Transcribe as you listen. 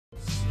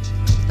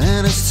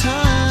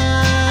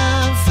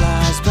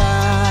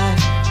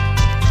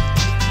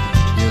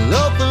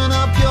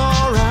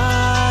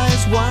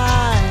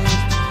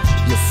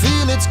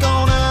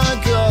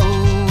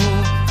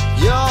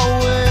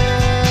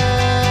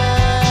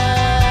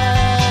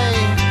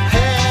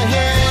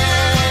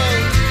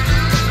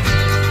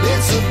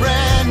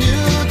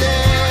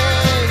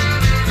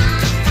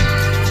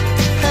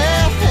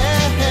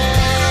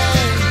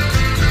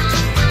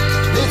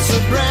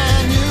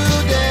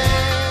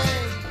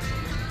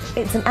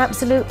It's an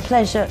absolute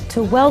pleasure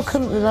to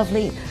welcome the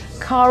lovely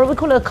Kara. We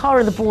call her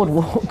Kara the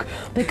Boardwalk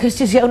because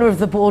she's the owner of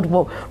the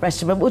Boardwalk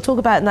Restaurant. We'll talk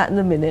about that in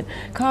a minute.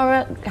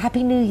 Kara,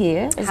 Happy New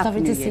Year. It's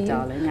lovely to see you.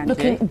 Darling,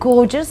 looking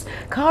gorgeous.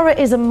 Kara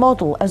is a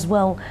model as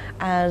well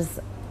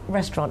as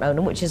restaurant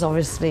owner, which is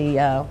obviously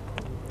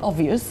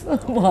obvious.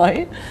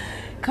 Why?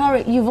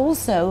 Kara, you've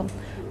also,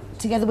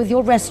 together with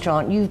your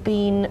restaurant, you've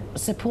been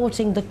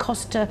supporting the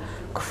Costa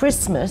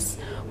Christmas,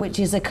 which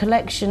is a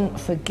collection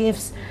for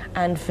gifts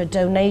and for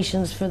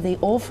donations for the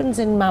orphans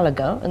in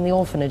Malaga and the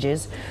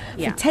orphanages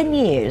for 10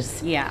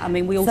 years. Yeah, I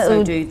mean, we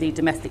also do the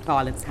domestic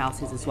violence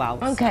houses as well.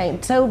 Okay,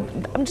 so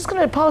I'm just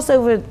going to pass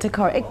over to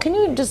Kara. Can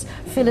you just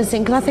fill us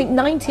in? Because I think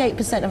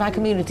 98% of our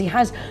community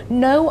has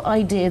no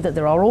idea that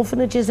there are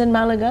orphanages in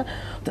Malaga,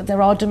 that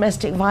there are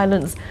domestic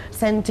violence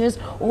centres,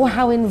 or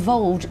how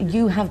involved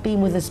you have been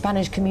with the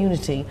Spanish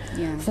community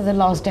for the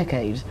last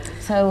decade.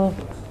 So,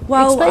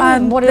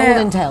 explain what it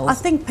all entails. I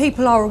think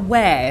people are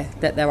aware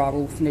that there are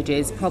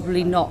orphanages,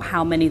 probably not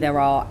how many there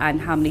are and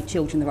how many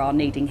children there are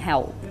needing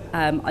help.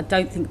 I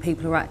don't think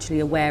people are actually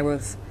aware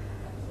of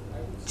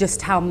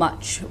just how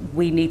much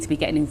we need to be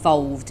getting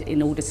involved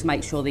in order to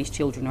make sure these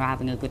children are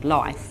having a good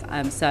life.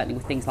 Certainly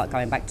with things like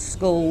going back to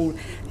school,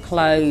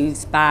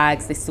 clothes,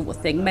 bags, this sort of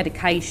thing,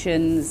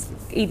 medications,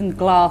 even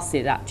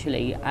glasses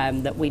actually,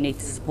 that we need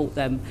to support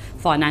them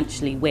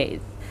financially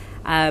with.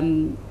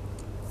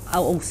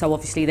 Also,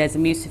 obviously, there's a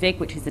Musivig,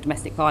 which is the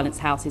domestic violence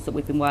houses that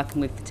we've been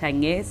working with for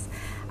 10 years.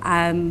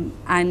 And,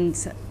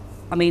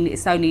 I mean,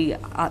 it's only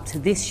up to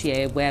this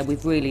year where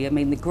we've really, I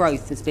mean, the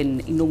growth has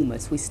been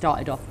enormous. We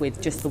started off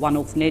with just the one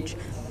orphanage.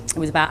 It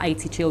was about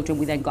 80 children.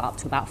 We then got up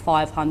to about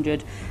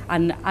 500.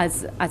 And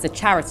as a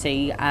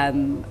charity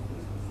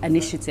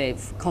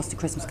initiative, Costa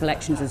Christmas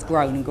Collections has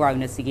grown and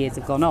grown as the years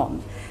have gone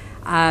on.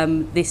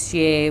 This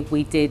year,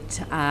 we did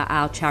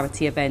our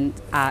charity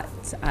event at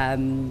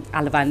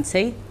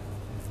Alevante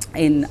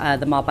in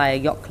the Marbella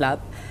Yacht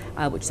Club,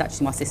 which is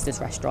actually my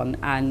sister's restaurant,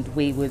 and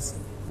we was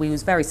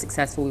very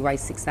successful. We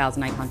raised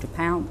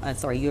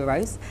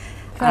 €6,800.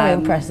 Very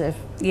impressive.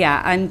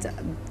 Yeah, and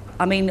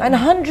I mean, and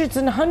hundreds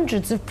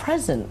of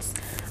presents.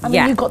 I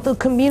mean, you got the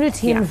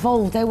community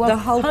involved. There were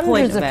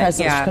hundreds of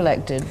presents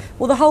collected.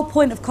 Well, the whole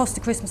point of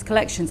Costa Christmas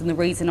Collections and the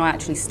reason I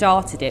actually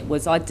started it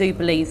was I do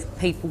believe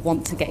people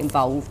want to get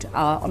involved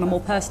on a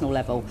more personal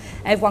level.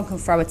 Everyone can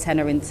throw a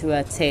tenner into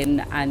a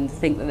tin and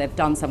think that they've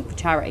done something for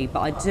charity, but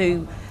I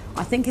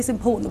think it's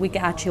important that we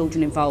get our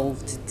children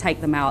involved,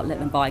 take them out, let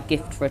them buy a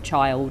gift for a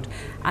child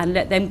and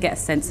let them get a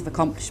sense of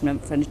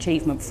accomplishment and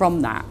achievement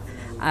from that.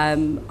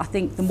 I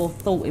think the more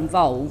thought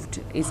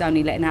involved is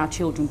only letting our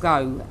children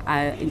grow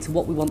into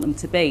what we want them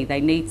to be. They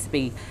need to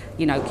be,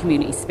 you know,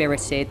 community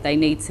spirited. They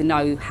need to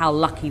know how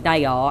lucky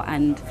they are,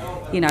 and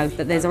you know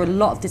that there's a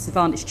lot of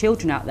disadvantaged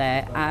children out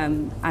there.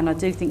 And I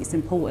do think it's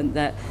important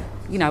that,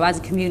 you know, as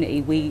a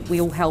community, we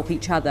all help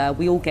each other,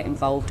 we all get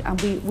involved, and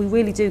we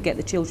really do get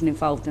the children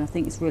involved. And I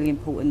think it's really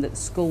important that the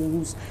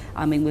schools,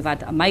 I mean, we've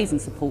had amazing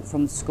support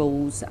from the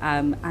schools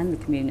and the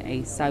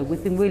community. So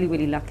we've been really,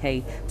 really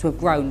lucky to have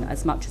grown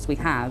as much as we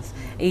have,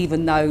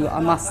 even though I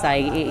must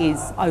say it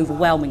is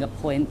overwhelming at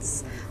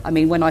points. I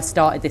mean, when I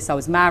started this, I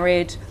was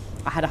married.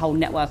 I had a whole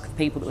network of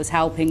people that was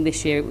helping.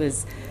 This year it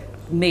was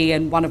me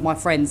and one of my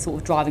friends sort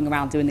of driving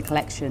around doing the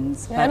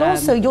collections. Yeah, and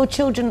also your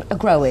children are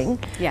growing.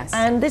 Yes.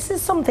 And this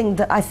is something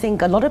that I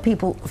think a lot of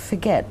people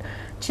forget.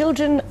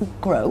 Children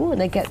grow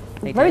and they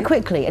very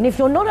quickly. And if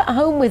you're not at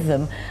home with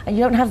them and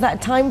you don't have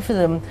that time for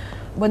them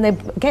when they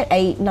get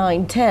 8,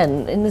 9,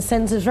 10, in the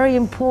sense it's very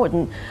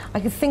important. I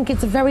think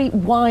it's a very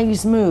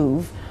wise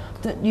move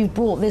that you've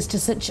brought this to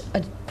such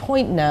a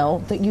point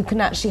now that you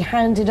can actually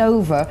hand it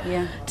over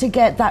to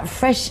get that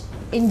fresh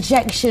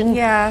injection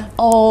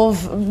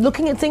of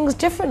looking at things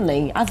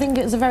differently. I think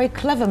it's a very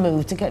clever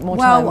move to get more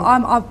time. Well,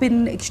 I've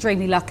been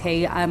extremely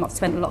lucky. I've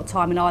spent a lot of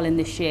time in Ireland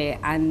this year,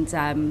 and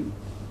I've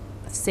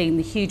seen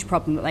the huge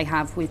problem that they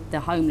have with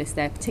the homeless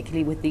there,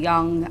 particularly with the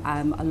young,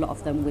 a lot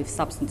of them with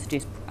substance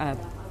abuse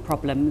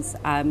problems,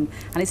 and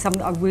it's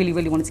something I really,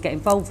 really wanted to get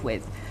involved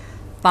with.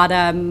 But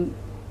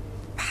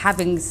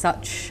having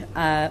such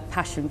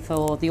passion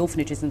for the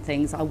orphanages and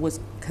things, I was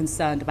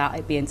concerned about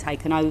it being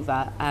taken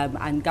over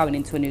and going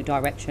into a new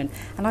direction.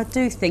 And I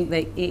do think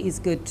that it is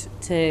good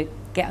to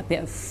get a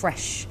bit of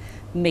fresh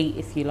meat,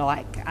 if you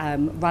like,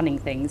 running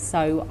things.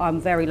 So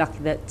I'm very lucky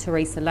that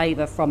Teresa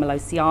Leva from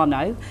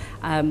L'Oceano,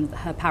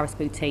 her Paris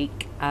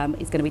boutique,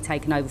 is going to be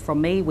taken over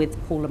from me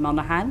with Paula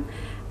Monaghan.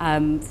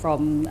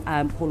 From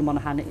Paula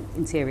Monaghan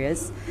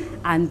Interiors,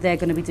 and they're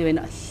going to be doing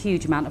a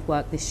huge amount of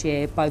work this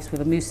year, both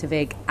with a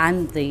Musivig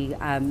and the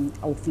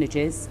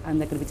orphanages,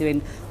 and they're going to be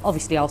doing,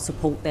 obviously I'll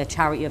support their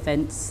charity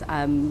events,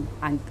 and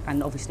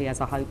obviously, as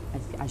I hope,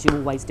 as you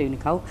always do,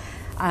 Nicole.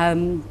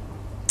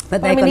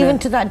 But I mean, even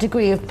to that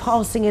degree of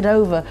passing it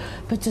over,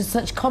 but to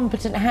such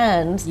competent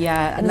hands.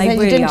 Yeah, and they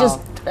really didn't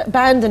just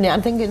abandon it. I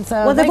think it's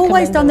well, they've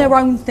always done their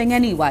own thing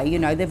anyway. You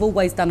know, they've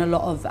always done a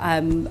lot of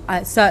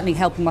certainly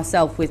helping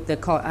myself with the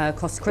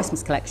Costa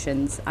Christmas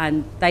collections,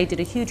 and they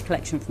did a huge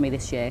collection for me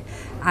this year.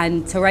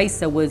 And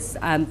Teresa was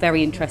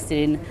very interested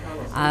in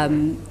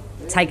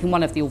taking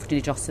one of the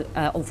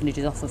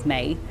orphanages off of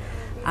me.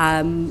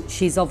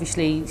 She's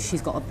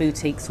got a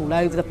boutiques all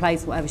over the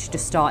place, whatever. She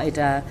just started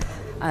a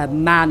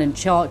man and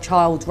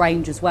child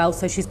range as well,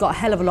 so she's got a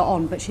hell of a lot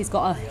on, but she's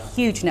got a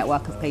huge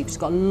network of people. She's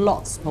got a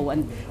lot of support,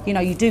 and you know,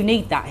 you do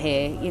need that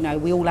here. You know,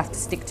 we all have to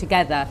stick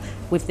together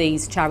with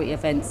these charity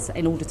events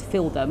in order to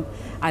fill them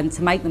and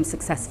to make them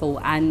successful,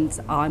 and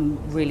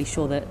I'm really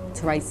sure that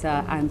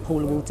Teresa and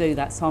Paula will do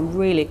that. So I'm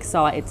really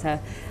excited to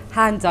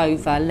hand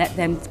over, let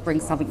them bring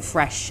something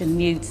fresh and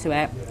new to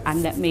it,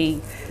 and let me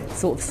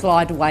sort of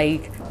slide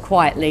away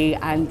quietly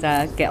and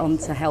get on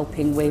to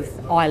helping with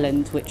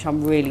Ireland, which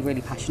I'm really, really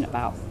passionate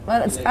about.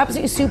 Well, it's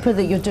absolutely super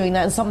that you're doing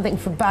that, and something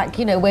from back,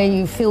 you know, where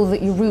you feel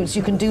that your roots,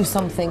 you can do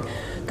something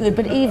good.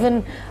 But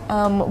even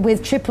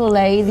with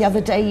AAA, the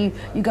other day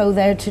you go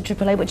there to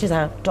AAA, which is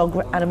our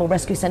dog animal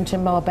rescue centre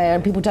in Marbella,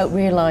 and people don't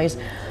realise,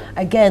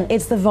 again,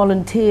 it's the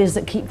volunteers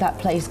that keep that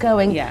place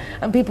going. Yeah.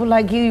 And people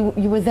like you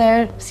were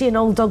there, see an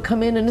old dog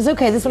come in, and it's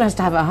okay, this one has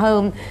to have a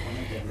home.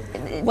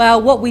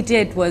 Well, what we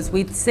did was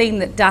we'd seen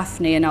that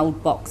Daphne, an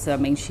old boxer, I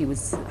mean, I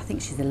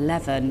think she's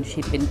 11,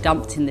 she'd been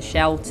dumped in the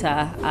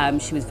shelter.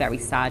 She was very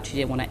sad, she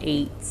didn't want to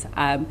eat.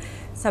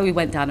 So we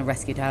went down and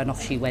rescued her, and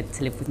off she went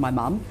to live with my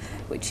mum,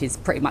 which is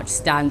pretty much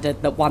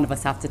standard that one of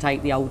us have to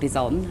take the oldies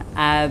on.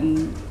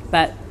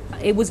 But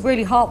it was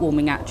really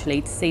heartwarming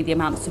actually to see the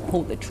amount of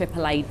support that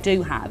AAA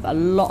do have. A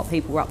lot of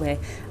people were up there.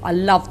 I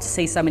love to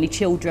see so many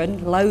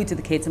children, loads of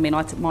the kids. I mean,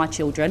 I took my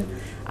children,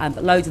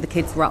 but loads of the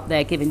kids were up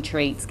there giving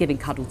treats, giving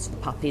cuddles to the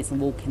puppies and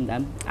walking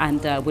them.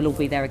 And we'll all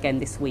be there again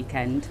this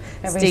weekend.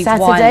 Every Steve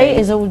Saturday Wiley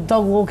is a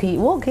dog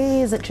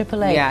walkies at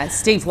AAA. Yeah,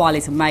 Steve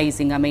Wiley's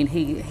amazing. I mean,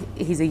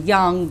 he's a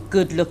young,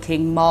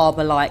 good-looking,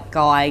 Marble-like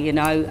guy, you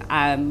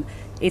know.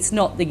 It's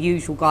not the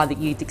usual guy that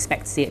you'd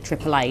expect to see at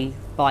AAA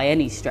by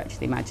any stretch of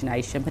the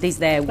imagination, but he's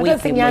there week in, week out. I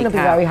don't think Jan will be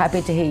very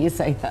happy to hear you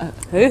say that.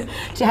 Who?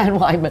 Jan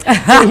Wyman.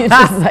 You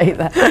just say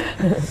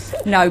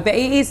that. No, but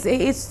it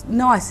is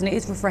nice and it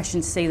is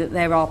refreshing to see that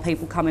there are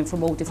people coming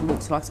from all different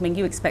walks of life. I mean,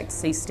 you expect to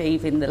see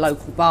Steve in the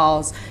local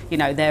bars, you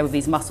know, there with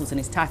his muscles and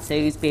his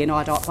tattoos, being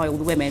eyed up by all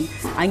the women,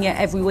 and yet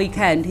every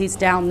weekend he's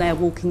down there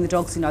walking the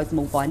dogs. He knows them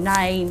all by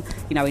name,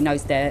 you know, he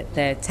knows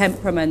their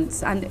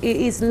temperaments, and it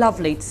is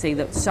lovely to see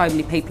that so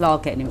many people are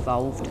getting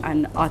involved,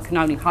 and I can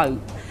only hope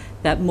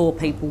that more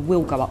people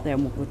will go up there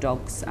and walk with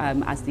dogs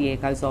as the year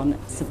goes on,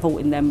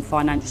 supporting them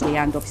financially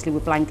and obviously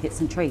with blankets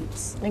and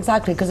treats.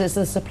 Exactly, because it's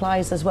the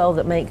supplies as well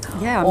that make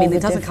Yeah, I mean,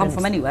 it doesn't come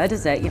from anywhere,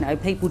 does it? You know,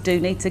 people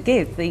do need to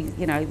give.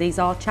 You know, these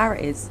are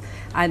charities,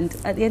 and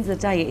at the end of the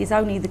day, it is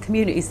only the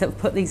communities that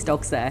put these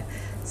dogs there.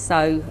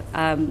 So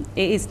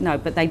it is,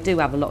 but they do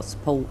have a lot of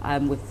support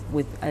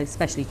with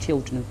especially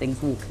children and things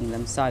walking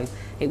them. So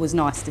it was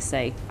nice to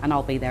see, and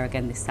I'll be there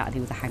again this Saturday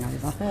with a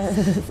hangover.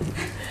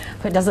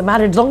 But it doesn't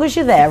matter as long as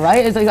you're there,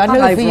 right? I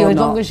know for you, as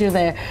long as you're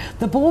there.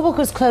 The Boardwalk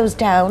was closed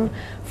down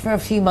for a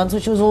few months,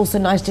 which was also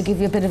nice to give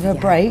you a bit of a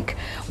break.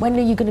 When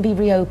are you going to be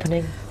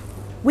reopening?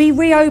 We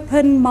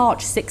reopen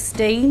March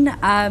 16.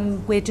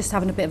 We're just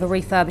having a bit of a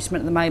refurbishment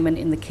at the moment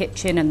in the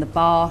kitchen and the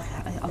bar.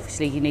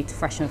 Obviously, you need to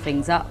freshen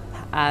things up.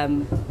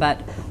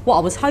 But what I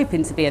was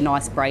hoping to be a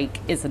nice break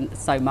isn't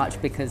so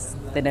much, because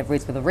there never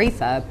is with a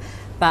refurb.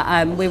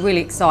 But we're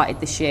really excited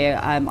this year.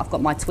 I've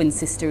got my twin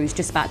sister who's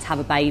just about to have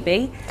a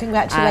baby.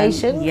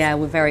 Congratulations. Yeah,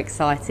 we're very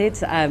excited.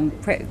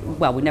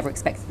 Well, we never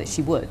expected that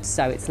she would,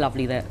 so it's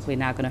lovely that we're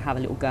now going to have a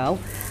little girl.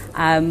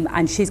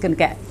 And she's going to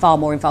get far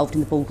more involved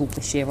in the Boardwalk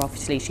this year.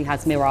 Obviously, she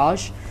has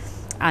Mirage,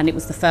 and it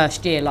was the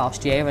first year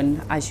last year,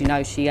 and as you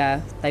know,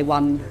 they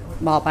won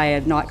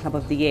Marbella Nightclub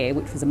of the Year,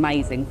 which was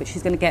amazing. But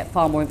she's going to get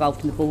far more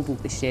involved in the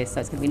Boardwalk this year, so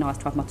it's going to be nice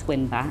to have my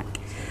twin back.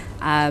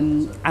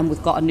 And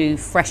we've got a new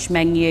fresh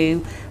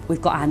menu.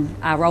 We've got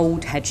our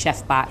old head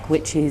chef back,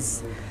 which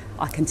is,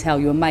 I can tell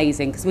you,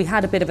 amazing, because we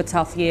had a bit of a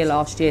tough year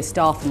last year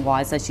staffing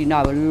wise. As you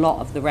know, a lot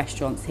of the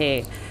restaurants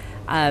here,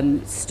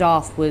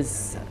 staff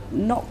was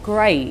not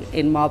great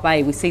in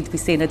Marbella. We seem to be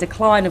seeing a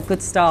decline of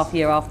good staff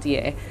year after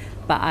year,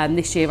 but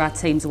this year our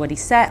team's already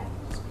set.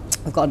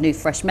 We've got a new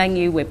fresh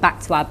menu. We're back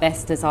to our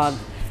best, as I'm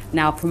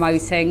now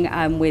promoting,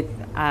 with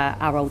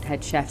our old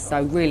head chef,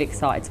 so really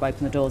excited to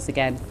open the doors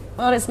again.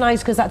 Well, it's nice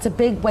because that's a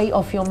big weight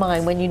off your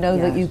mind when you know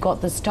that you've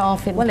got the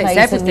staff in place. Well, it's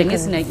everything,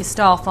 isn't it? Your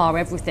staff are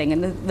everything,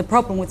 and the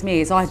problem with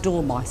me is I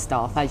adore my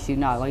staff, as you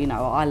know.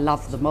 I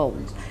love them all,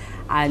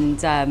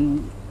 and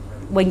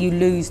when you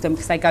lose them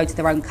because they go to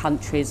their own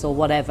countries or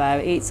whatever,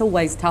 it's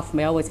always tough for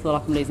me. I always feel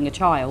like I'm losing a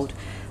child.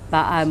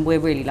 But we're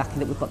really lucky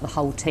that we've got the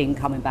whole team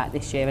coming back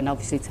this year, and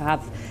obviously to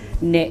have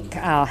Nick,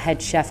 our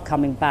head chef,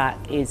 coming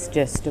back is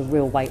just a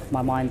real weight for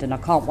my mind, and I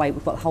can't wait.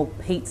 We've got the whole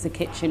pizza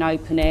kitchen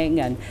opening,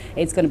 and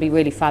it's going to be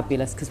really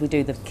fabulous because we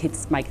do the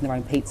kids making their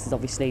own pizzas,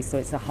 obviously, so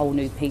it's a whole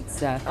new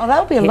pizza. Oh,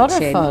 that'll be a lot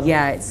of fun.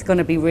 Yeah, it's going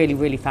to be really,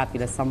 really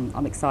fabulous.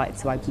 I'm excited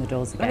to open the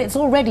doors again. And it's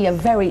already a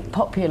very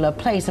popular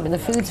place. I mean, the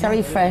food's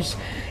very fresh.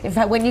 In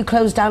fact, when you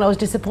closed down, I was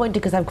disappointed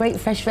because I have great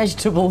fresh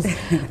vegetables,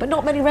 but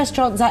not many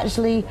restaurants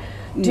actually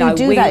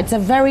do that. It's a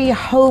very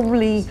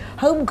homely,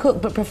 home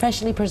cooked but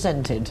professionally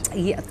presented.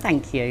 Yeah, thank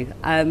Thank you.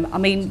 I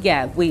mean,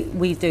 yeah,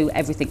 we do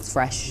everything's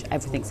fresh,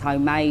 everything's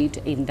homemade,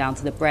 even down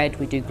to the bread.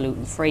 We do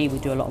gluten-free, we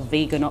do a lot of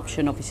vegan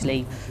option.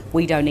 Obviously,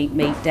 we don't eat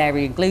meat,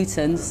 dairy and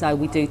gluten, so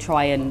we do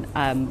try and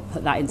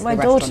put that into the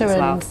restaurant as well.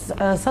 My daughter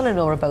and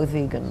son-in-law are both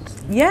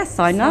vegans. Yes,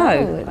 I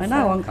know. I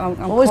know.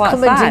 I'm always quite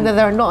commenting a fan. that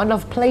there are not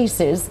enough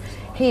places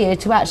here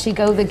to actually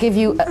go that give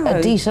you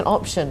a decent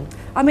option.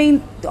 I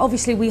mean,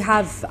 obviously we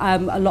have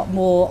a lot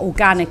more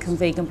organic and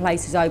vegan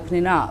places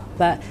opening up,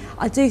 but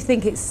I do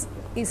think it's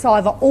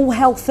either all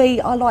healthy.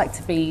 I like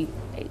to be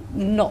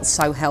not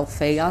so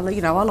healthy. I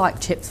like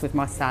chips with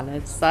my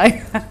salad, so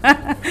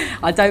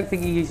I don't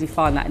think you usually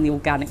find that in the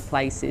organic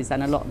places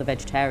and a lot of the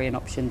vegetarian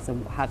options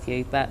and what have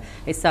you. But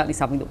it's certainly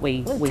something that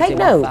we take do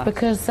note offer.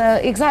 because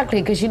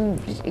because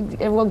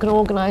everyone can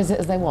organise it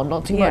as they want,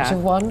 not too much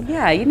of one.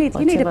 Yeah, you need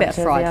a bit of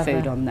fried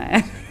food on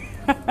there.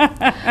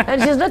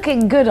 And she's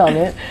looking good on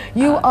it.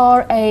 You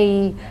are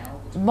a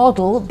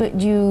model,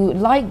 but you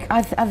like.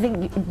 I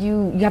think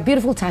you have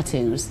beautiful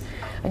tattoos,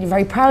 and you're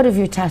very proud of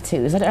your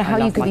tattoos. I don't know how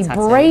you could be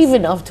brave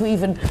enough to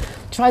even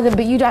try them,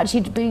 but you'd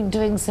actually been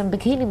doing some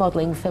bikini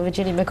modelling for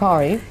Virginia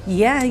Macari.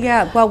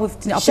 Yeah. Well,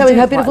 showing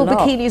her beautiful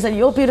bikinis and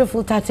your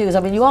beautiful tattoos. I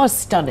mean, you are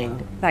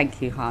stunning.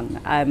 Thank you,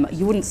 hon.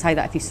 You wouldn't say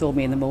that if you saw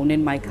me in the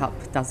morning. Makeup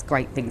does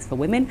great things for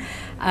women.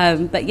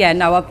 But yeah,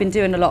 no, I've been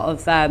doing a lot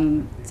of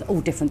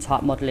all different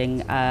type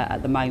modelling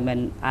at the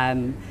moment.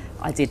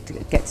 I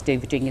did get to do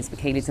Virginia's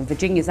bikinis, and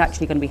Virginia's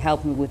actually going to be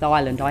helping me with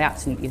Ireland. I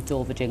absolutely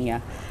adore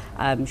Virginia.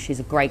 She's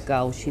a great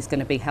girl. She's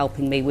going to be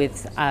helping me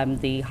with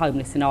the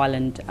homeless in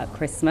Ireland at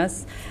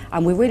Christmas.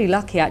 And we're really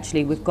lucky,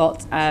 actually. We've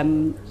got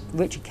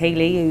Richard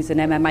Keeley, who's an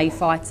MMA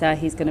fighter.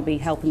 He's going to be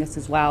helping us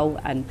as well.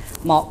 And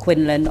Marc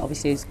Quinlan,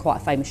 obviously, who's quite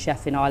a famous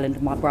chef in Ireland,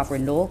 and my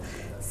brother-in-law.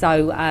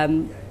 So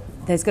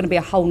there's going to be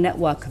a whole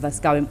network of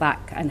us going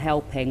back and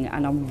helping,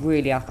 and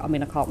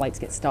I can't wait to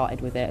get started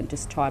with it and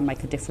just try and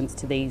make a difference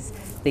to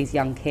these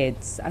young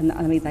kids. And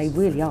I mean, they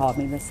really are. I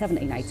mean, they're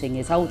 17, 18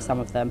 years old, some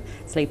of them,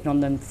 sleeping on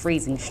the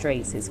freezing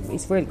streets.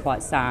 It's really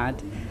quite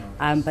sad.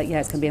 But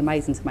yeah, it's going to be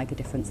amazing to make a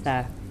difference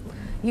there.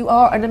 You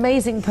are an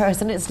amazing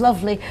person. It's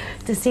lovely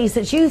to see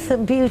such youth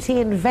and beauty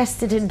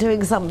invested in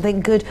doing something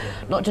good,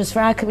 not just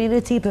for our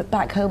community, but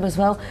back home as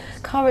well.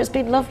 Kara, it's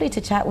been lovely to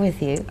chat with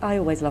you. I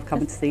always love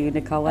coming to see you,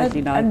 Nicole, as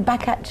you know. And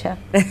back at you.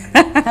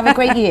 Have a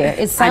great year.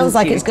 It sounds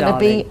like it's going to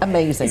be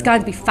amazing. It's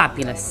going to be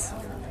fabulous.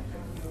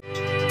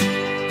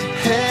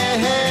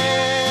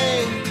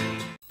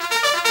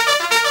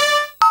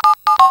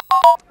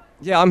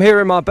 Yeah, I'm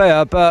here in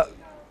Marbella, but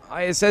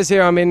it says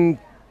here I'm in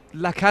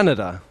La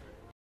Canada.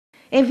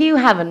 If you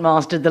haven't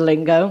mastered the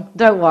lingo,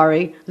 don't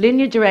worry.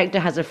 Linear Director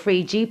has a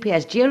free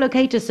GPS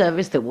geolocator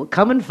service that will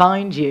come and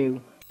find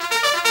you.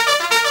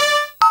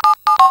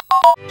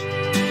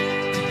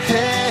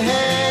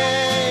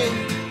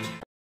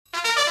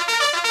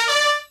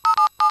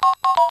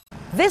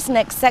 This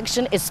next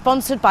section is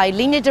sponsored by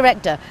Linear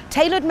Director,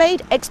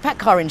 tailor-made expat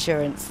car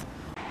insurance.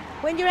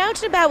 When you're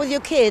out and about with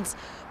your kids,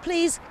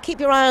 please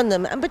keep your eye on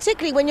them, and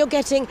particularly when you're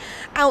getting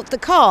out the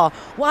car.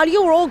 While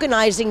you're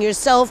organising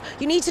yourself,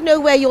 you need to know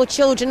where your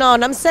children are.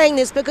 And I'm saying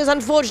this because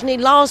unfortunately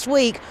last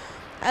week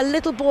a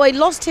little boy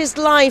lost his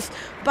life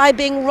by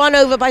being run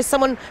over by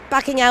someone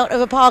backing out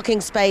of a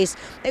parking space.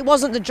 It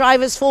wasn't the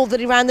driver's fault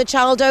that he ran the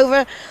child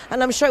over,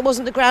 and I'm sure it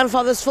wasn't the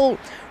grandfather's fault.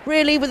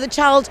 Really, with the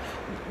child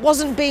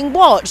wasn't being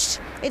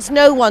watched. It's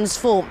no one's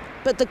fault.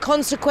 But the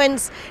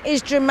consequence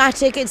is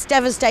dramatic, it's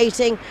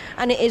devastating,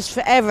 and it is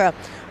forever.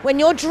 When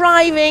you're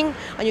driving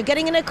and you're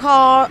getting in a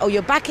car or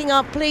you're backing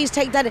up, please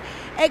take that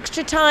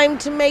extra time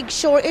to make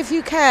sure, if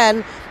you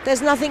can,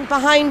 there's nothing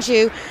behind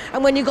you.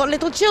 And when you've got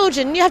little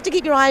children, you have to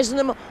keep your eyes on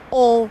them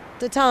all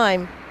the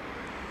time.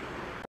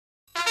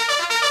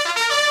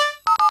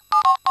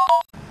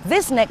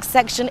 This next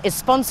section is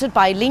sponsored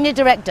by Linear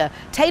Director,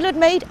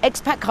 tailor-made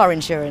expat car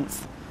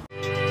insurance.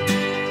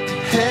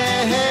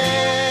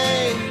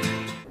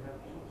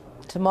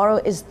 Tomorrow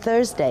is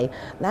Thursday.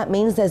 That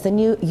means there's the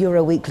new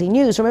Euro Weekly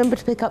News. Remember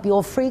to pick up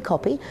your free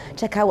copy,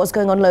 check out what's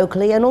going on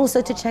locally, and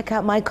also to check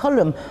out my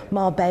column,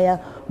 Marbella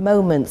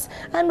Moments.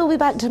 And we'll be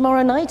back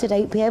tomorrow night at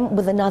 8 p.m.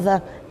 with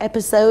another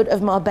episode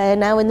of Marbella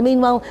Now. In the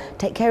meanwhile,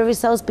 take care of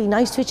yourselves, be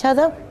nice to each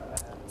other.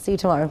 See you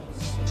tomorrow.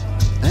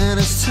 And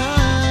it's time